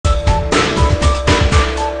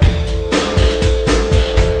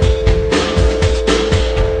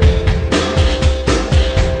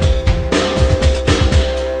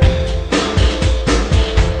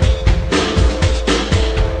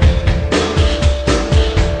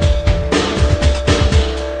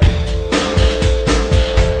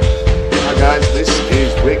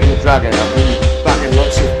Dragon. I've been backing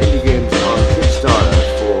lots of indie games on Kickstarter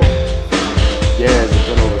for years. I've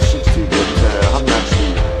done over 60, but I haven't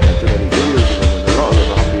actually done any videos of them, and a lot of them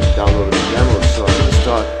I haven't even downloaded the demos, so I'm going to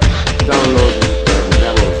start downloading the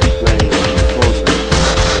demos and playing them and recording them.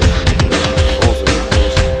 Also, of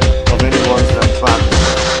course, of any ones that I've backed.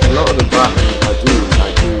 A lot of the backing I do,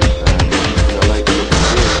 because I like the look of the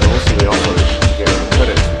game, and also they offer it to get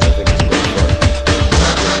credits, which I think is quite fun.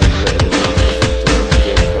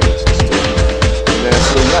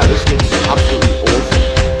 So yeah, this looks absolutely awesome.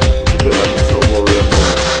 It's a bit like the sort of Warrior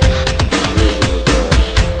Mode version of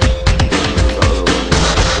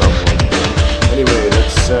Anyway,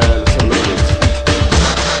 let's have a look at it.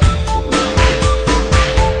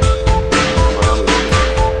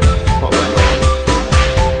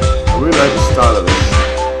 I really like the style of this.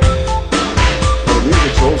 Well, the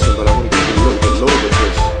music's awesome, but I'm going to keep it a little bit low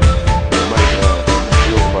because it might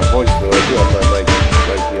be over my voice, though I do have my mic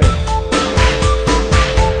right here.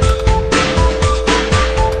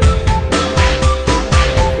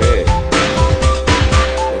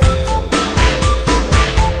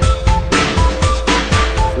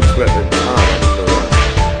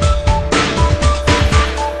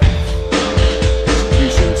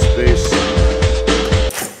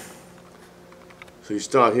 So you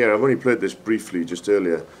start here. I've only played this briefly just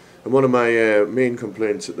earlier, and one of my main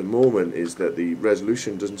complaints at the moment is that the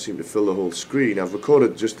resolution doesn't seem to fill the whole screen. I've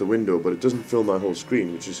recorded just the window, but it doesn't fill my whole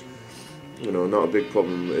screen, which is, you know, not a big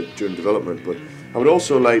problem during development. But I would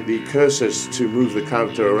also like the cursors to move the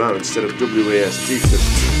character around instead of WASD, because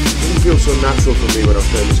it doesn't feel so natural for me when I'm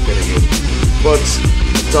playing this kind of game. But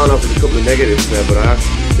I've started off with a couple of negatives there, but I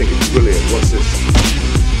actually think it's brilliant. What's this?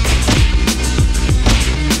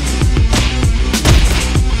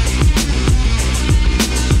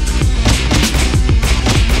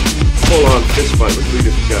 Full-on fist fight with 3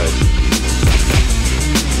 different guys.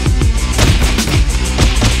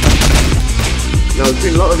 Now there's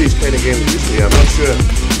been a lot of these kind of games recently. I'm not sure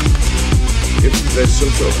if there's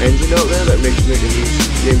some sort of engine out there that makes making these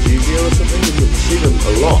games easier or something, because you see them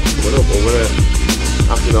a lot coming up, or whether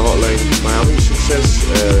after the Hotline Miami success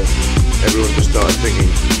everyone just started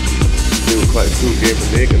thinking they were quite a cool game to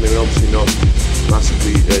make, and they were obviously not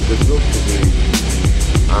massively difficult because of the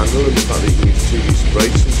angle and the fact that you can use 2D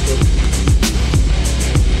sprites and stuff.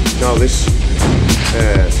 Now this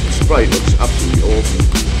sprite looks absolutely awesome.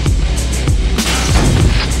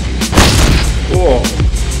 Oh!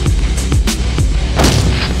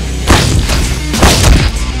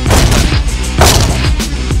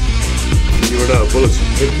 When you run out of bullets, you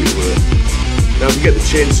hit people with it. Now if you get the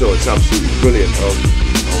chainsaw, it's absolutely brilliant. I'll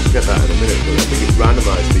get that in a minute, but I think it's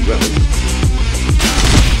randomised the weapons.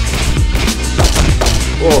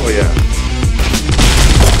 Oh yeah.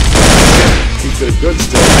 He's got a good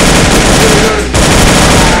still.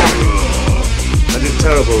 I did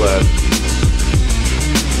terrible there.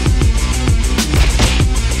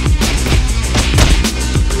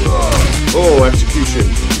 Oh, execution.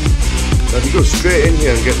 Now if you go straight in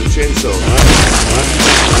here and get the chainsaw.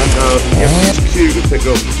 Now you have to use Q to pick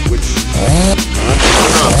up, which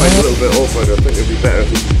I find a little bit awkward. I think it'd be better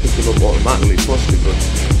if you pick them up automatically, possibly, but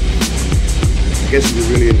I guess if you're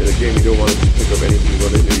really into the game, you don't want to just pick up anything you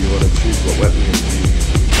run into, you want to choose what weapon you want to use.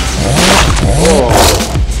 Oh!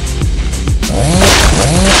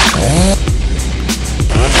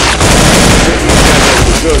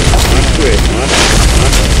 Quick.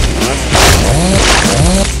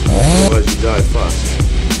 Otherwise you die fast.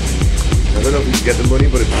 I don't know if you can get the money,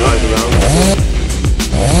 but it flies around.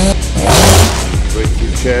 Break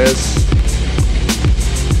through chairs.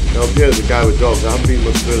 Now up here there's a guy with dogs. I haven't been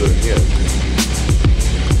much further than here.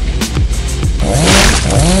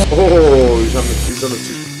 Oh, he's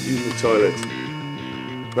using the toilet.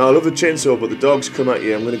 Now I love the chainsaw, but the dogs come at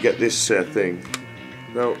you. I'm going to get this thing.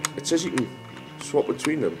 Now it says you can swap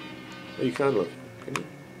between them. Oh, you can, look. Can you?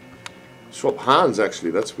 Swap hands,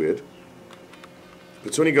 actually. That's weird.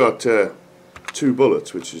 It's only got 2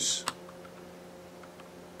 bullets, which is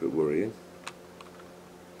a bit worrying.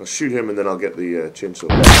 I'll shoot him and then I'll get the chainsaw.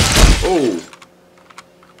 Oh!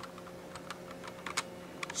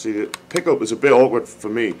 See, the pickup is a bit awkward for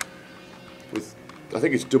me. I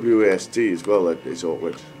think it's WASD as well that is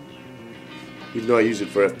awkward. Even though I use it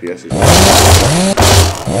for FPS.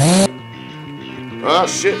 Ah,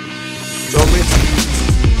 shit! It's on me.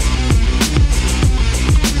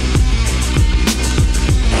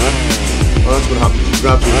 Oh, that's what happens. You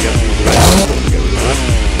grab me and get the right button to get rid of it.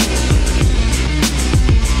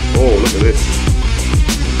 Oh, look at this.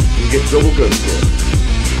 You can get double guns here.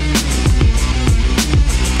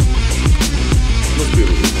 Must be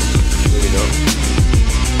able to. Maybe not.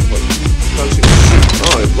 What? Can't see.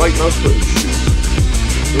 Oh, right mouse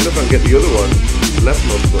the left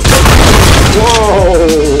mouse button.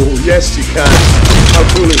 Whoa! Yes, you can. How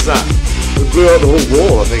cool is that? We blew out the whole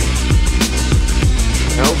wall, I think.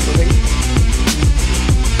 Help, I think.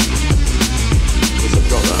 Yes, I've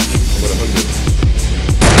got that. I'm at 100.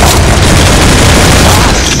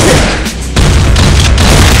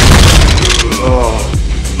 Oh,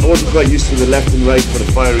 I wasn't quite used to the left and right for the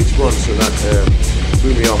fire each one, so that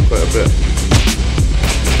threw me off quite a bit.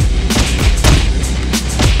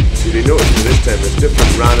 See, they noticed me this time there's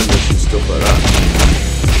different randomness and stuff like that.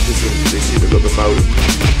 They seem to look about it.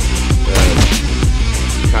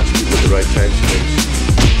 Catch people at the right time to things.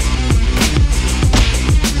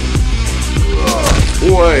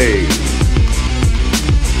 Boy!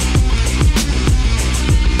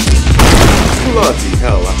 Bloody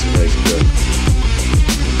hell, that's a nice gun.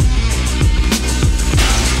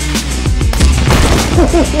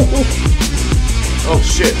 Oh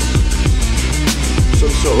shit! Some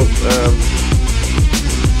sort of, I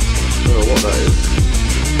don't know what that is.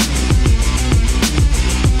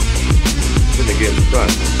 I think the game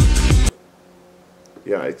crashed.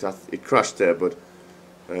 Yeah, it crashed there, but,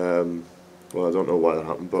 well, I don't know why that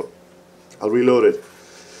happened, but I'll reload it.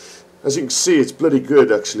 As you can see, it's bloody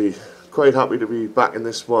good, actually. Quite happy to be back in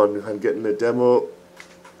this one and getting the demo.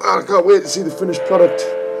 I can't wait to see the finished product.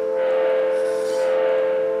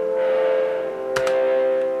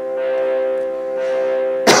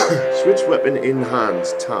 Switch weapon in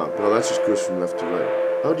hands, tab. Well, that just goes from left to right.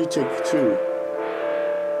 How do you take two?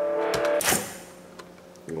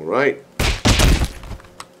 Alright.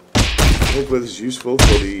 Hopefully this is useful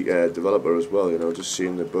for the developer as well, you know, just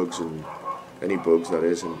seeing the bugs and any bugs that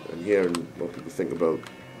is, and hearing what people think about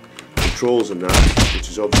controls and that, which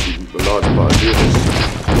is obviously a large part of doing this.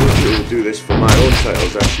 I wouldn't be able to do this for my own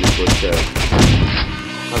titles actually, but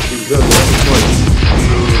has been done lots of times.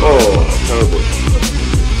 Oh, terrible.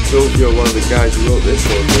 So if you're one of the guys who wrote this,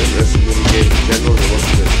 or if you're interested in the game in general, and want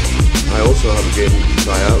to, I also have a game you can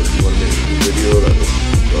try out if you want to make a cool video like this.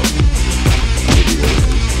 Well, video.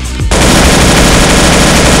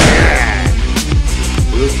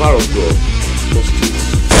 Where does barrels go? +2.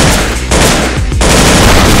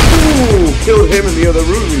 Ooh, killed him in the other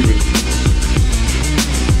room even.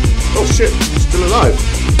 Oh shit, still alive.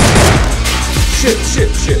 Shit,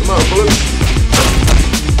 I'm out of bullets.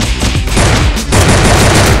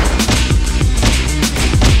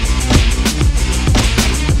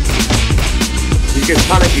 You get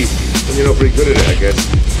panicky when you're not very good at it, I guess.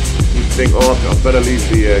 You think, oh, I better leave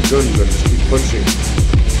the gun and just keep punching.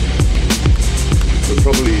 But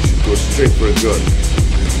probably you should go straight for a gun.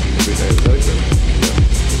 Every day, is that a gun? Yeah,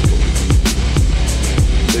 that's cool.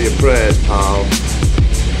 Say your prayers, pal.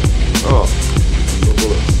 Oh, no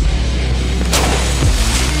bullets.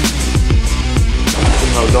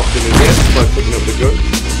 Somehow knocked him in the ass by picking up the gun.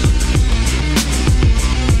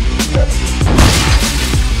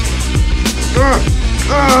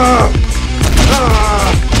 I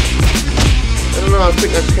don't know, I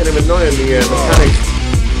think that's kind of annoying, the mechanic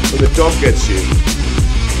when the dog gets you.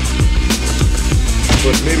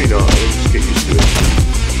 But maybe not, I'll just get used to it.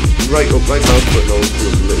 Right mouse button always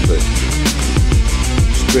feels a little bit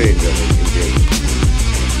strange, I think, in game.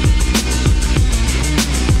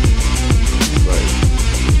 Right.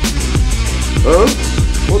 Huh?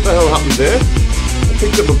 What the hell happened there? I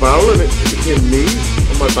picked up a barrel and it became me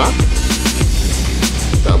on my back.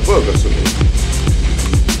 Is that a bug or something?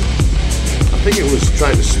 I think it was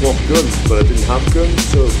trying to swap guns, but I didn't have guns,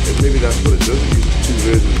 so maybe that's what it does. It uses two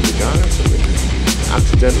versions of the gun or something.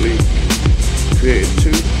 Accidentally created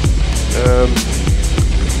two.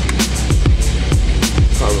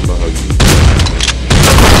 Can't remember how you.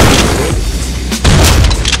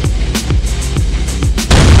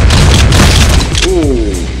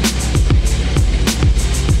 Ooh.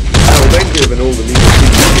 Now, then given all the new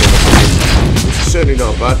things again, which is certainly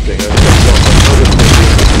not a bad thing. I've got another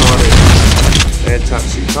thing with Carnage. Air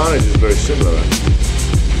Taxi. Carnage is very similar, actually.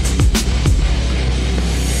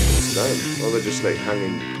 Well, they're just like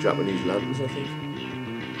hanging Japanese lanterns, I think.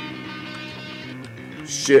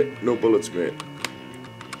 Shit, no bullets, mate.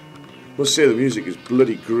 Must say the music is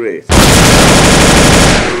bloody great.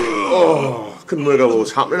 Oh, couldn't work out what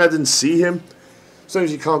was happening. I didn't see him.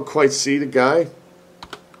 Sometimes you can't quite see the guy.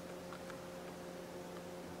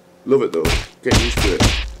 Love it though. Get used to it.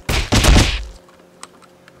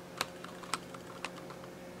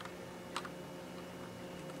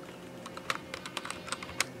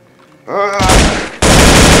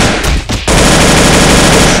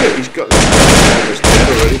 Shit, he's got almost dead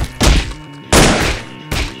already.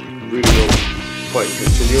 Really don't quite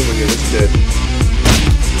continue when you're this dead.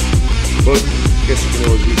 But I guess you can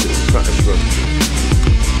always use it as a practice run.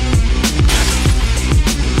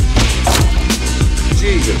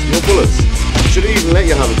 Jesus, no bullets. Should have even let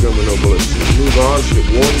you have a gun with no bullets. Should have moved on, should have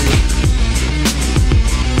warned you.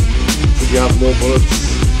 Should you have more bullets?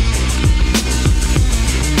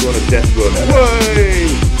 Go on a death run.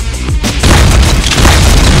 Way!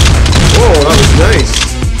 Oh, that was nice.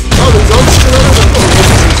 Oh, the dog's still on it. I thought it was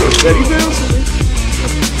some sort of teddy bear or something.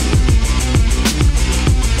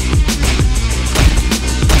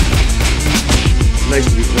 Nice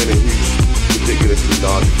to be playing a huge, ridiculously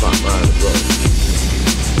large fat man as well.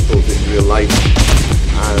 Both in real life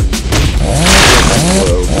and in the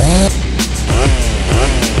world.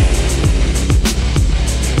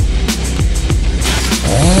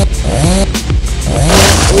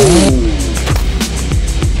 Oh!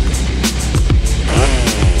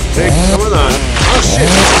 Take some of that. Oh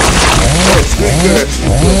shit! Oh, it's pretty good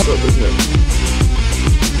actually. Close up, isn't it?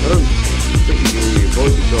 I don't think you can really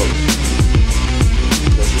avoid the dogs.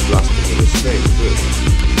 Unless you blast them with a snake first.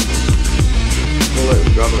 Don't let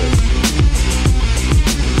them grab it.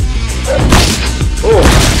 Oh!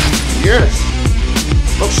 Yes!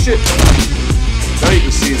 Oh shit! Now you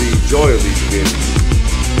can see the joy of these games.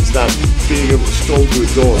 It's that being able to storm through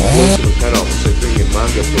a door and blow someone's head off. It's like being in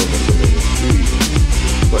manga film or something. It's really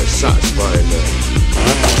quite satisfying there.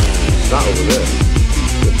 That over there.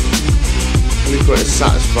 Really quite a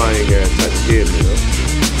satisfying type of game, you know.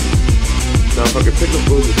 Now if I could pick up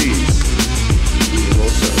both of these, even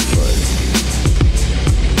more satisfying.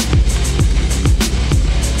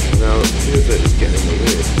 Now here's that it's getting in the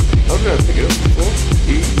way. How did I pick it up before?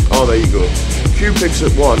 E? Oh, there you go. Q picks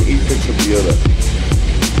up one, E picks up the other.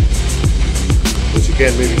 Which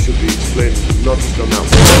again maybe should be explained not just on that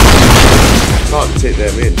one. It's hard to take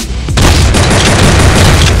them in.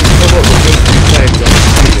 Come up with those few times on the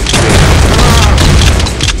screen and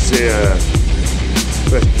say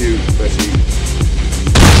press Q, press E.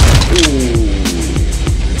 Ooh.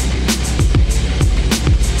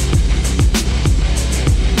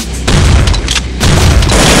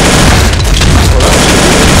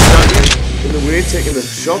 In the way, taking the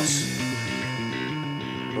shots.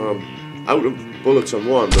 Out of bullets on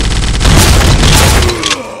one, but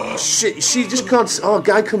oh, shit! She just can't. Oh, a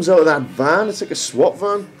guy comes out of that van. It's like a SWAT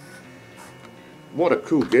van. What a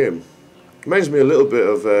cool game! Reminds me a little bit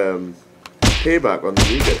of Payback on the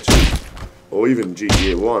Amiga 2, or even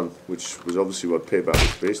GTA 1, which was obviously what Payback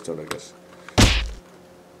was based on, I guess.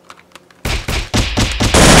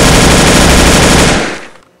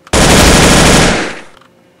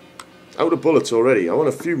 Out of bullets already. I want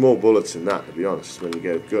a few more bullets in that, to be honest, when you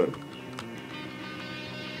get a gun.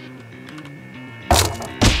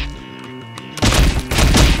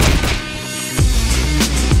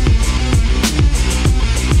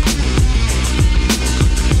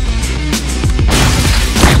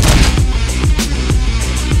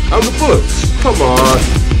 Out of bullets? Come on!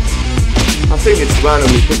 I think it's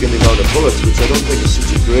randomly picking the amount of bullets, which I don't think is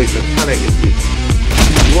such a great mechanic if you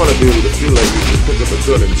want to be able to feel like you can pick up a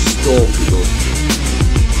gun and storm people.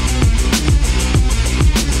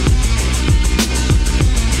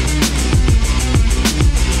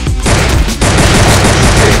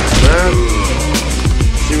 Man!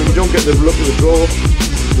 See, when you don't get the look of the draw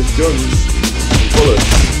with guns and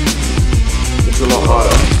bullets, it's a lot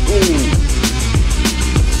harder. Ooh!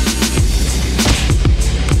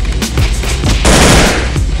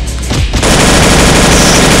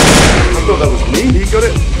 I thought that was me, he got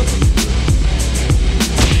it.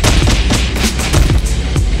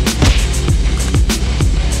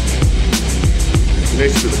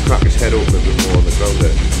 Nice to crack his head open a bit more on the ground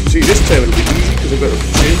there. See, this time it'll be easy because I've got a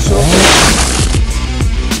chainsaw.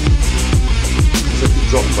 So I can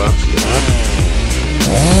drop back.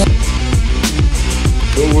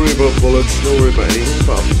 Don't worry about bullets, don't worry about anything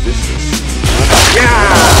apart from distance.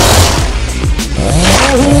 Yeah!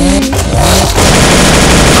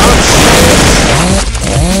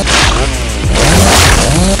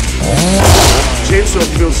 Chainsaw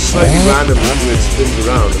feels slightly random when it spins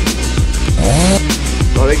around.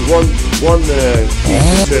 I think one can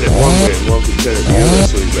turn it one way and one can turn it the other,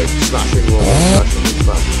 so he's like slashing one and slashing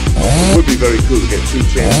one back. It would be very cool to get two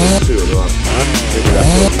chainsaws too, although maybe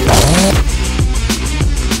that's what we are.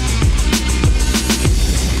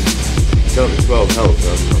 Down to 12 health,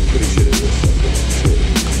 I'm pretty sure it is.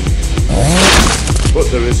 But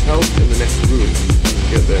there is health in the next room. I can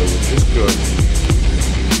get there with this gun,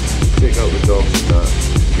 take out the dogs and that,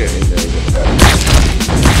 get in there and get that.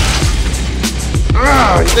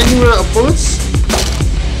 Ah! Then you run out of bullets?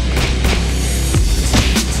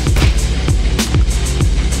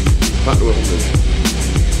 Back to 100.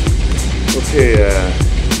 Okay,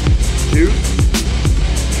 Q.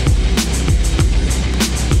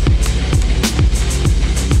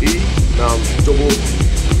 E. Now double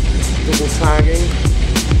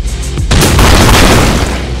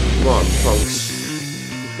punks.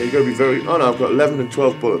 Yeah, you gotta be very... Oh no, I've got 11 and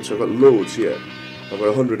 12 bullets, so I've got loads here. I've got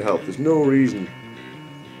 100 health. There's no reason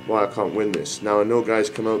why I can't win this. Now I know guys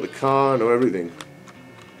come out of the car, I know everything.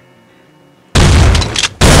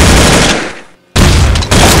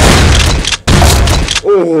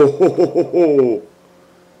 Oh, ho, ho, ho, ho.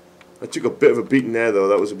 I took a bit of a beating there though,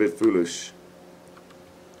 that was a bit foolish.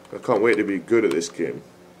 I can't wait to be good at this game.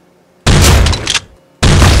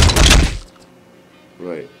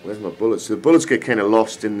 Right, where's my bullets? The bullets get kind of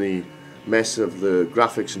lost in the mess of the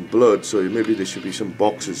graphics and blood, so maybe there should be some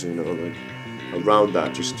boxes, you know, like, around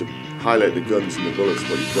that, just to highlight the guns and the bullets,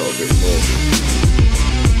 but you've got a bit more.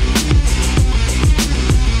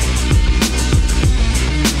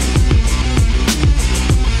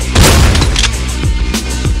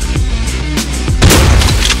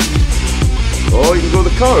 Oh, you can blow the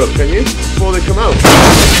car up, can you? Before they come out?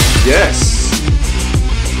 Yes!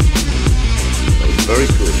 That was very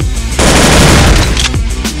cool.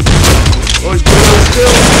 Oh, he's going on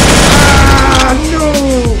still! Ah, no!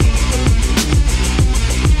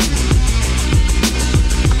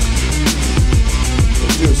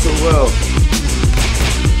 I'm doing so well.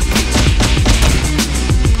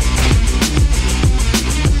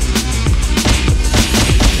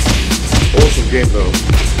 Awesome game though.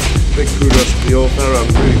 Big kudos to the author. I'm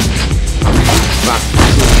really back to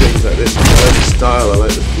cool things like this. I like the style, I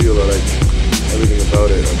like the feel, I like everything about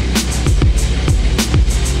it. I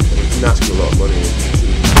didn't ask for a lot of money,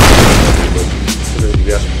 but sometimes if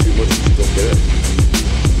you ask for too much, you just don't get it.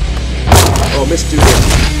 Oh, missed 2 hits.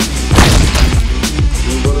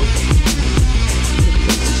 Blue bottom.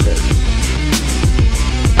 That's his head.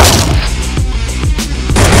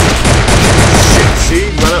 Shit, see?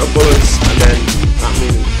 Ran out of bullets, and then that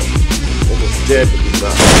means almost dead because of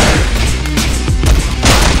that.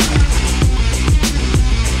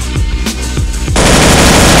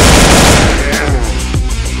 Yeah.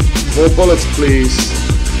 More bullets, please.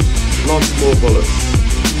 Lots more bullets.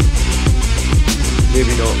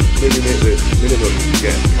 Maybe not. Maybe make the minimum you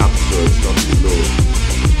get capped so it's not too low.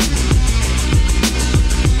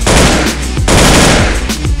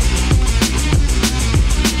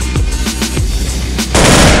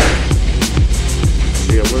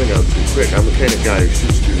 I'm running out too quick. I'm the kind of guy who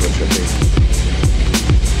shoots too much, I think.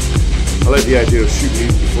 I like the idea of shooting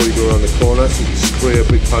even before you go around the corner so you can spray a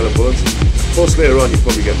big pile of bullets. Plus later on you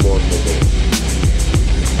probably get more and more bullets.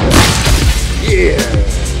 Yeah!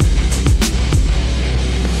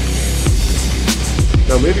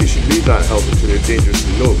 Now maybe you should leave that health until you're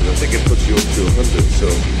dangerously low, because I think it puts you up to 100,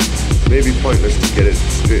 so maybe pointless to get it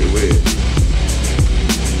straight away.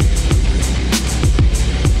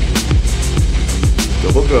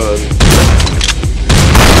 Double gun.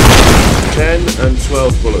 10 and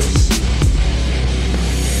 12 bullets.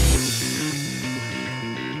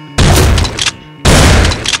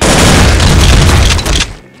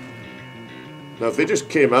 Now if they just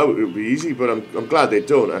came out it would be easy, but I'm glad they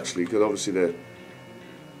don't actually, because obviously they're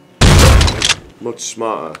much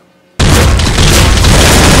smarter.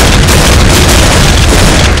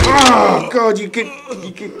 Oh god, you get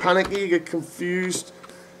panicky, you get confused.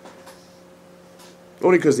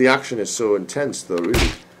 Only because the action is so intense though,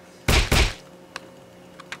 really.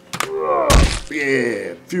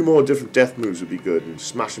 Yeah, a few more different death moves would be good, and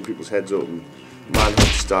smashing people's heads open, manhunt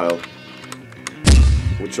style.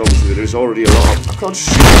 Which obviously there is already a lot of. I can't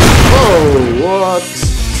shoot. Oh, what?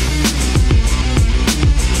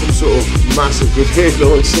 Some sort of massive grenade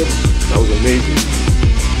launcher. That was amazing.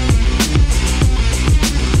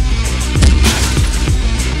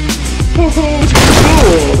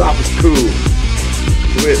 Oh, that was cool.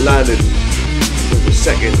 The way it landed was a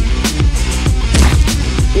second.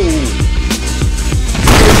 Ooh.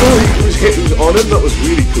 It was hit, it was on him, that was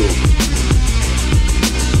really cool.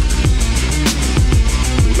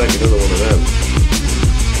 Would like another one of them.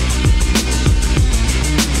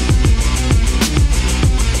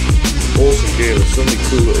 Awesome game, there's so many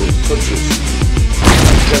cool little touches.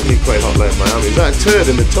 Definitely quite hot like Miami. Is that a turd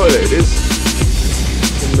in the toilet? It is.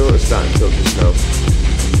 Didn't notice that until just now.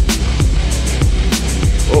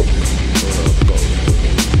 Oh.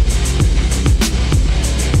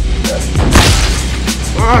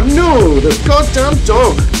 Ah, no! The goddamn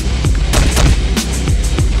dog!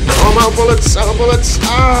 Oh, I'm out of bullets, out of bullets!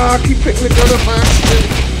 Ah, I keep picking the gun up by accident!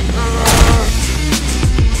 Ah.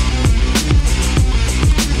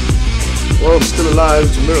 Well, I'm still alive,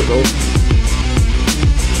 it's a miracle.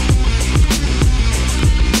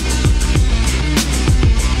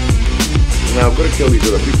 Now, I've got to kill these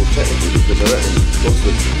other people technically, because I reckon once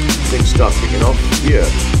the things start kicking off here,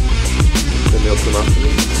 then they'll come after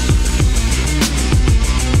me.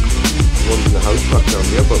 One's in the house back down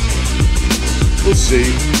here, but We'll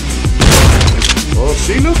see. Oh,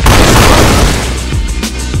 see, look.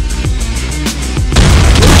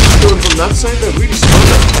 Going from that side, they're really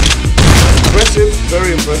smart. Impressive,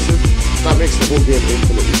 very impressive. That makes the whole game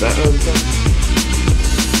infinitely better.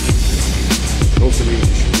 Also means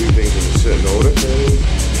you should do things in a certain order.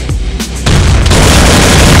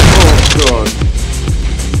 Oh god.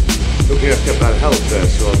 Luckily I kept that health there,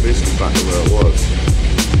 so I'm basically back to where I was.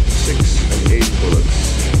 6 and 8 bullets.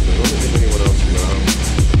 I don't think there's anyone else around.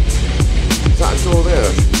 Is that a door there?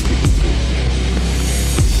 I should be peeking through.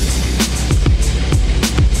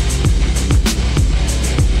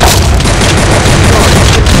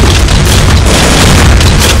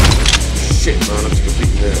 Shit man, I took a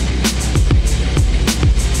beating there.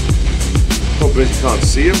 Problem is you can't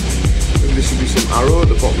see him. Maybe there should be some arrow at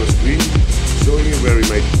the bottom of the screen showing you where he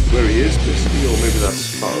is basically, or maybe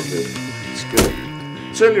that's part of the skill.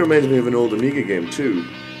 Certainly reminds me of an old Amiga game too.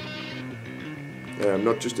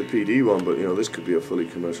 Not just a PD one, but you know, this could be a fully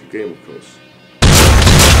commercial game, of course.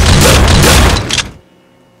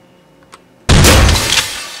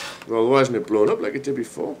 Well, why isn't it blown up like it did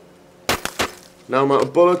before? Now I'm out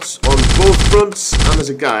of bullets on both fronts, and there's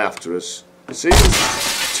a guy after us. You see,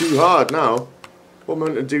 it's too hard now. What am I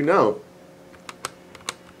going to do now?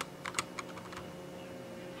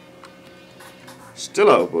 Still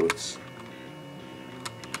out of bullets.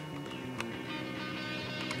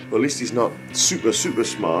 Well, at least he's not super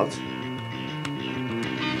smart.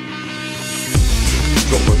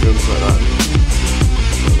 Drop my guns like that.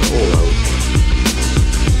 And they're all out.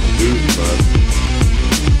 Dude, man.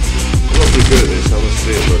 I'm not pretty good at this, I must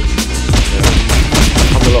say, but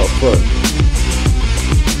I'm having a lot of fun.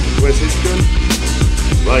 Where's his gun?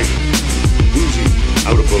 Right. Uzi.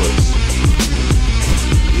 Out of bullets.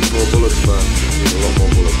 Need more bullets, man. Need a lot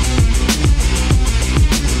more bullets.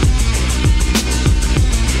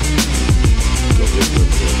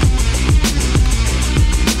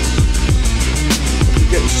 I'm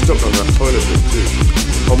getting stuck on that toilet bit too.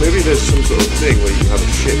 Or maybe there's some sort of thing where you can have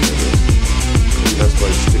a shit in it. Maybe that's why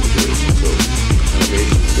you stick to it, some sort of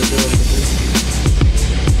animation or something.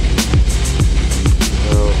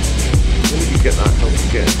 Now, when did you get that help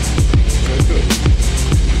again? Very good.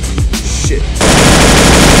 Shit.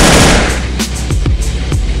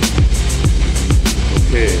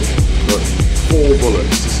 Okay, got 4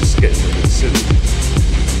 bullets. This is getting a bit silly.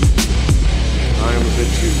 I am a bit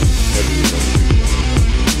too heavy with that shooting.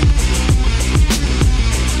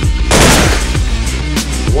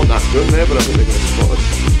 I want that gun there, but I think they're going to spot us.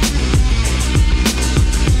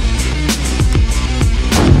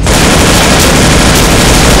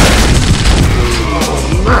 Oh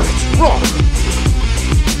man, it's wrong!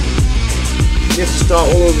 You have to start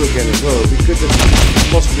all over again as well. We could have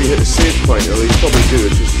possibly hit a save point, or you probably do,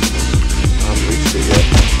 it's just I haven't reached it yet.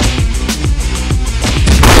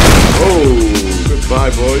 Oh,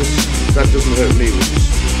 goodbye boys. That doesn't hurt me, which is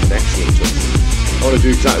an excellent touch. I want to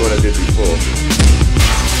do exactly what I did before.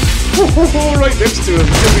 Oh, right next to him,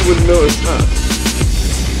 Jimmy wouldn't notice that.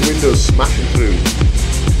 Windows smashing through.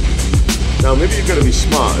 Now maybe you've got to be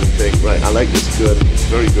smart and think, right, I like this gun, it's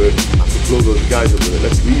very good, I have to blow those guys up with it,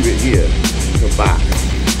 let's leave it here and come back.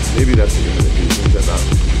 Maybe that's what you're going to do, things like that.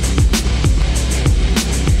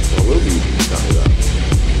 I will do exactly that.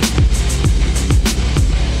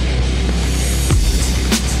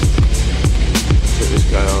 Take this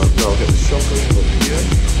guy on, no, I'll get the shotgun up here.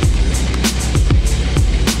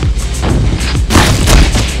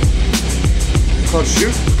 Can't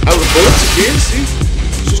shoot, out of bullets again, see?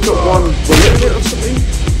 It's just got 1 bullet in it or something.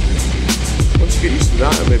 Once you get used to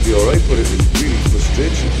that, it may be alright, but it really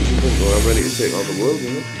frustrates you because you think, well, I'm ready to take on the world, you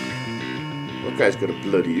know? That guy's got a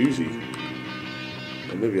bloody Uzi.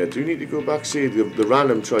 And maybe I do need to go back. See, the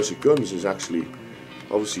random choice of guns is actually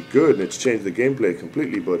obviously good and it's changed the gameplay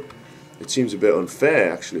completely, but it seems a bit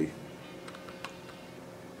unfair actually.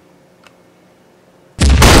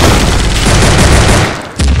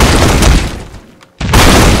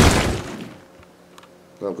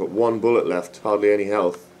 I've got 1 bullet left, hardly any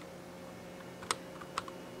health.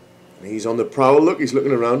 And he's on the prowl, look, he's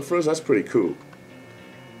looking around for us, that's pretty cool.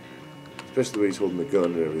 Especially the way he's holding the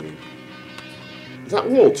gun and everything. Is that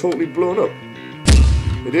wall totally blown up?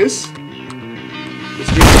 It is?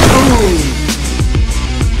 It's been boom!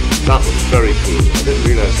 That was very cool. I didn't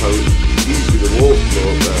realise how easily the walls blow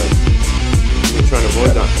up there. I'm going to try and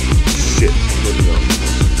avoid that shit. Maybe not.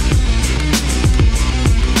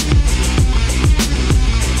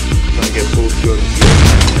 Get both guns here.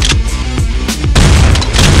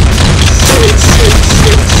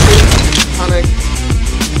 Shit. Panic.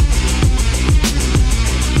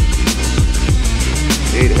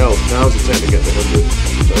 8 health. Now's the time to get the 100.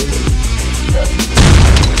 Perfect.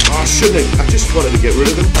 Oh, I shouldn't have. I just wanted to get rid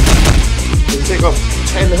of them. They take off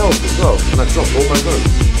 10 health as well, and I dropped all my guns.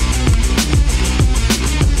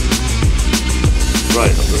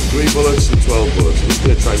 Right, I've got 3 bullets and 12 bullets. I'm just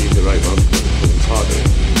going to try and use the right mouse button because it's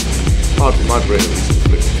hard for my brain at least to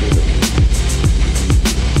flip between them.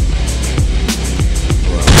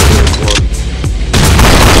 Right, there's one.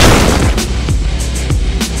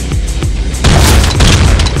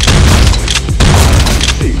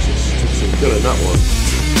 Jesus, took some killing that one.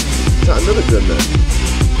 Is that another gun then?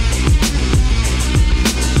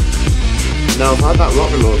 Now I've had that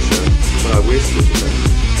rocket launcher, but I wasted it in there.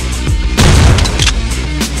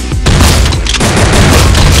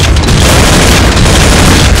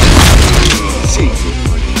 Jesus,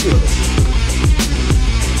 my goodness.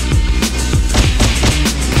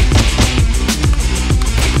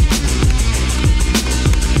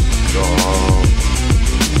 Oh.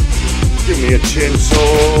 Give me a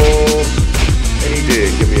chainsaw. Any day,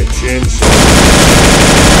 give me a chainsaw.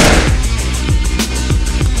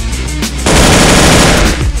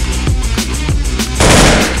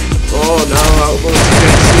 Oh, now out of bullets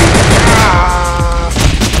again. Ah!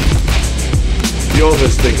 The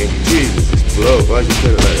author's thinking, Jesus, this blow, why is he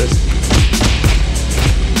doing it like this?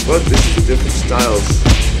 But this is the different styles.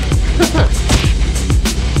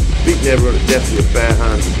 Beating everyone to death with your bare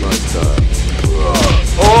hands is my style.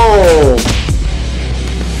 Oh!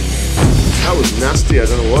 That was nasty. I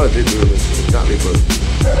don't know what I did to him exactly, but...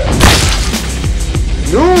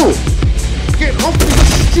 No! Get off me, you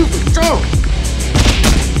stupid dog!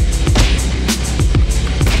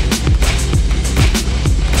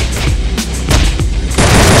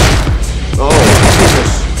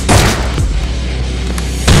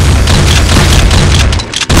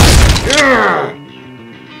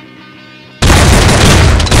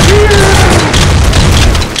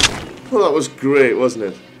 Well, that was great, wasn't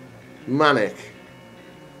it? Manic.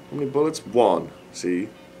 How many bullets? 1. See?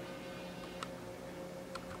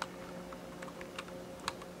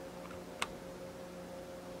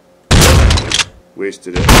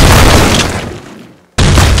 Wasted it.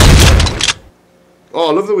 Oh,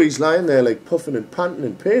 I love the way he's lying there, like puffing and panting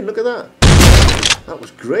in pain. Look at that. That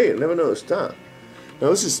was great. I never noticed that. Now,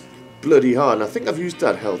 this is bloody hard, and I think I've used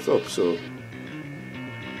that health up, so...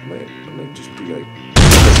 I might just be like...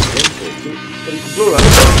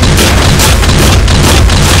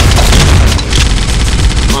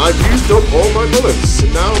 I've used up all my bullets,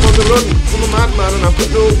 and now I'm on the run from a madman, and I've got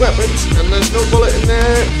no weapons, and there's no bullet in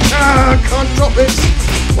there. Ah, I can't drop it.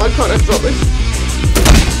 Why can't I drop it?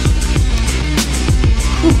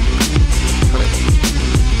 Panic.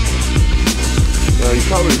 Now you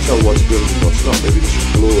can't really tell what's good and what's not. Maybe this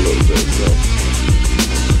should blow a little bit as well.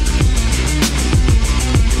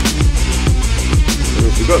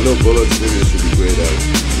 If we've got no bullets, maybe this should be grayed out.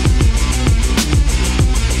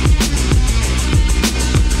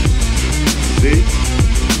 See?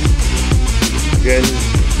 Again,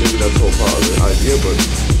 maybe that's all part of the idea, but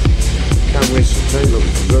can't waste some time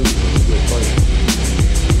looking for guns, there's no point.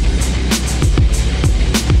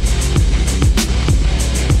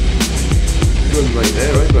 Gun right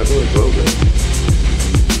there, right? But I don't want to go there.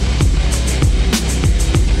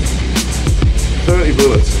 30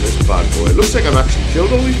 bullets in this bad boy. It looks like I've actually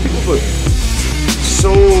killed all these people, but it's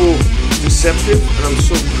so deceptive and I'm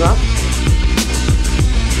so crap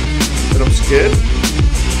that I'm scared.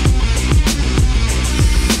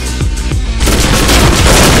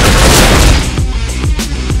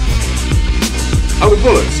 Out of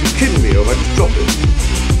bullets? You're kidding me, or have I just dropped it?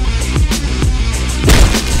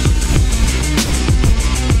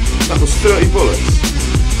 That was 30 bullets.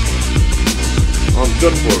 I'm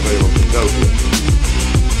done for if anyone comes out here.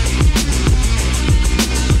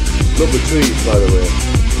 Love the trees, by the way.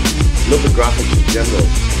 Love the graphics in general.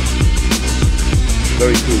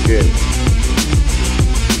 Very cool game.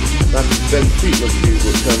 That them feet must be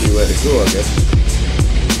will tell me where to go, I guess.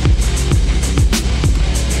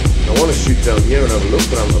 I want to shoot down here and have a look,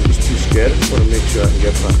 but I'm just too scared. I just want to make sure I can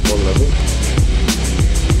get past one level.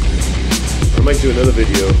 I might do another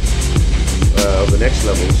video of the next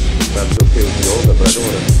levels, if that's okay with the author, but I don't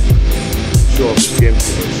want to show off this game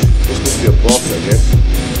too much. This must be a boss, I guess.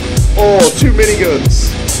 Oh, 2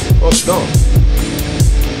 miniguns! Oh, stop.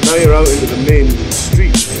 Now you're out into the main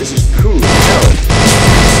street. This is cool as hell.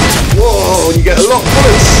 Whoa, and you get a lot of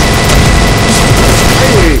bullets!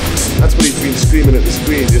 Anyway, that's what he's been screaming at the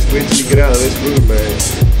screen. Just wait till you get out of this room, man.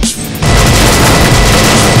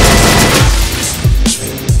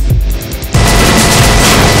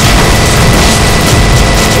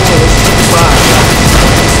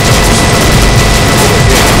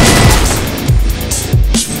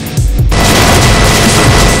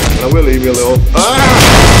 I will email it all. Ah!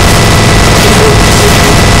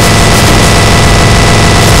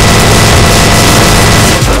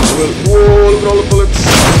 Whoa, look at all the bullets.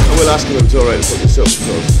 I will ask him if it's alright to put this up,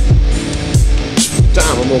 because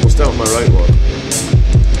damn, I'm almost out of my right one.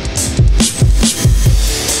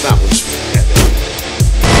 That was epic.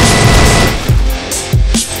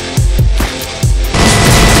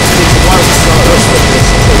 Why would start up like this?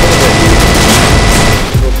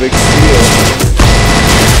 No big deal.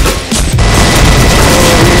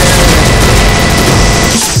 Oh yeah.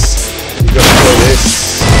 You gotta play this.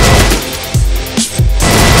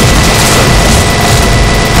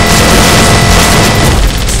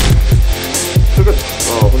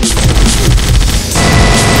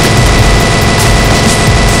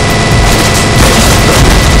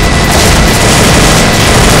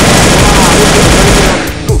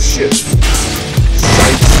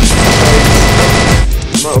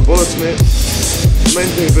 Bullets, mate.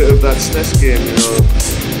 Reminds me a bit of that SNES game, you know.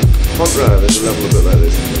 Contra, there's a level a bit like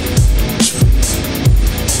this.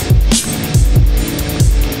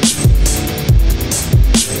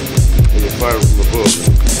 When you're firing from above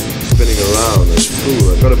and spinning around, it's cool.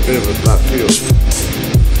 I've got a bit of a flat field.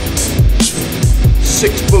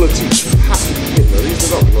 6 bullets each. Have to be kidding. Now, these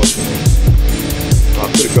are not lost ones. Oh,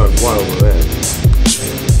 I could have gone wild with them.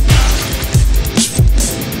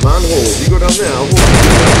 Manhole, you go down there, I'll hold you.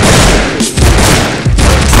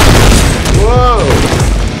 Whoa!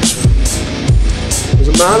 There's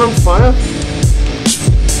a man on fire?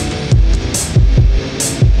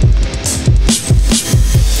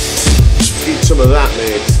 Eat some of that,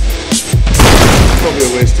 mate. Probably a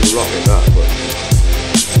wasted rocket, that, but...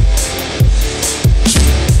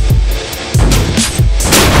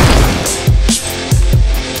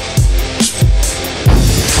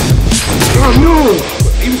 Oh no!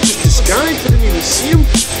 He was just disguised, I didn't even see him.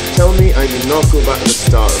 Tell me I did not go back to the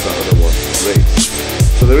start of that other one. Great.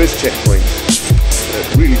 So there is checkpoints. And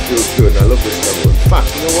it really feels good, and I love this level. In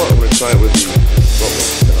fact, you know what? I'm going to try it with the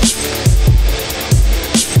rockets now.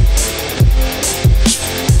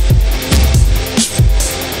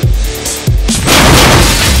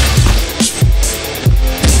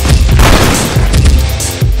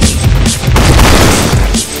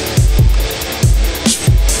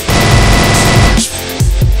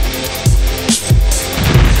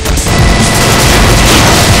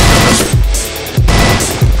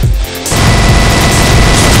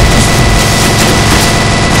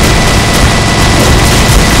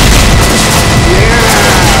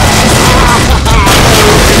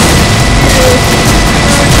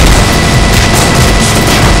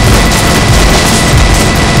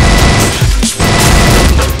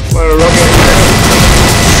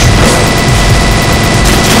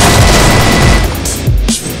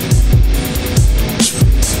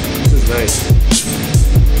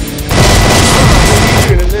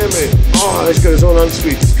 He's got his own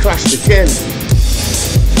on-screen, he's crashed again.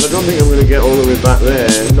 And I don't think I'm going to get all the way back there,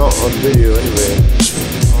 not on video anyway.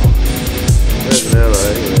 Oh, there's an error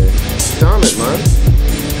anyway. Damn it, man.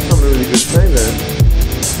 I'm having a really good time there.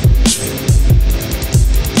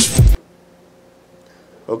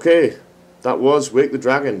 Okay, that was Wake the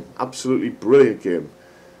Dragon. Absolutely brilliant game.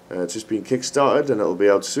 It's just been kickstarted and it'll be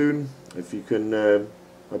out soon. If you can,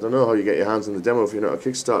 I don't know how you get your hands on the demo if you're not a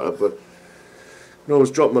Kickstarter, but you can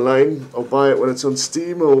always drop me a line. I'll buy it when it's on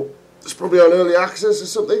Steam, or it's probably on early access or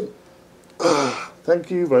something.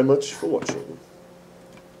 Thank you very much for watching.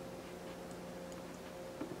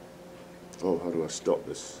 Oh, how do I stop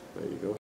this? There you go.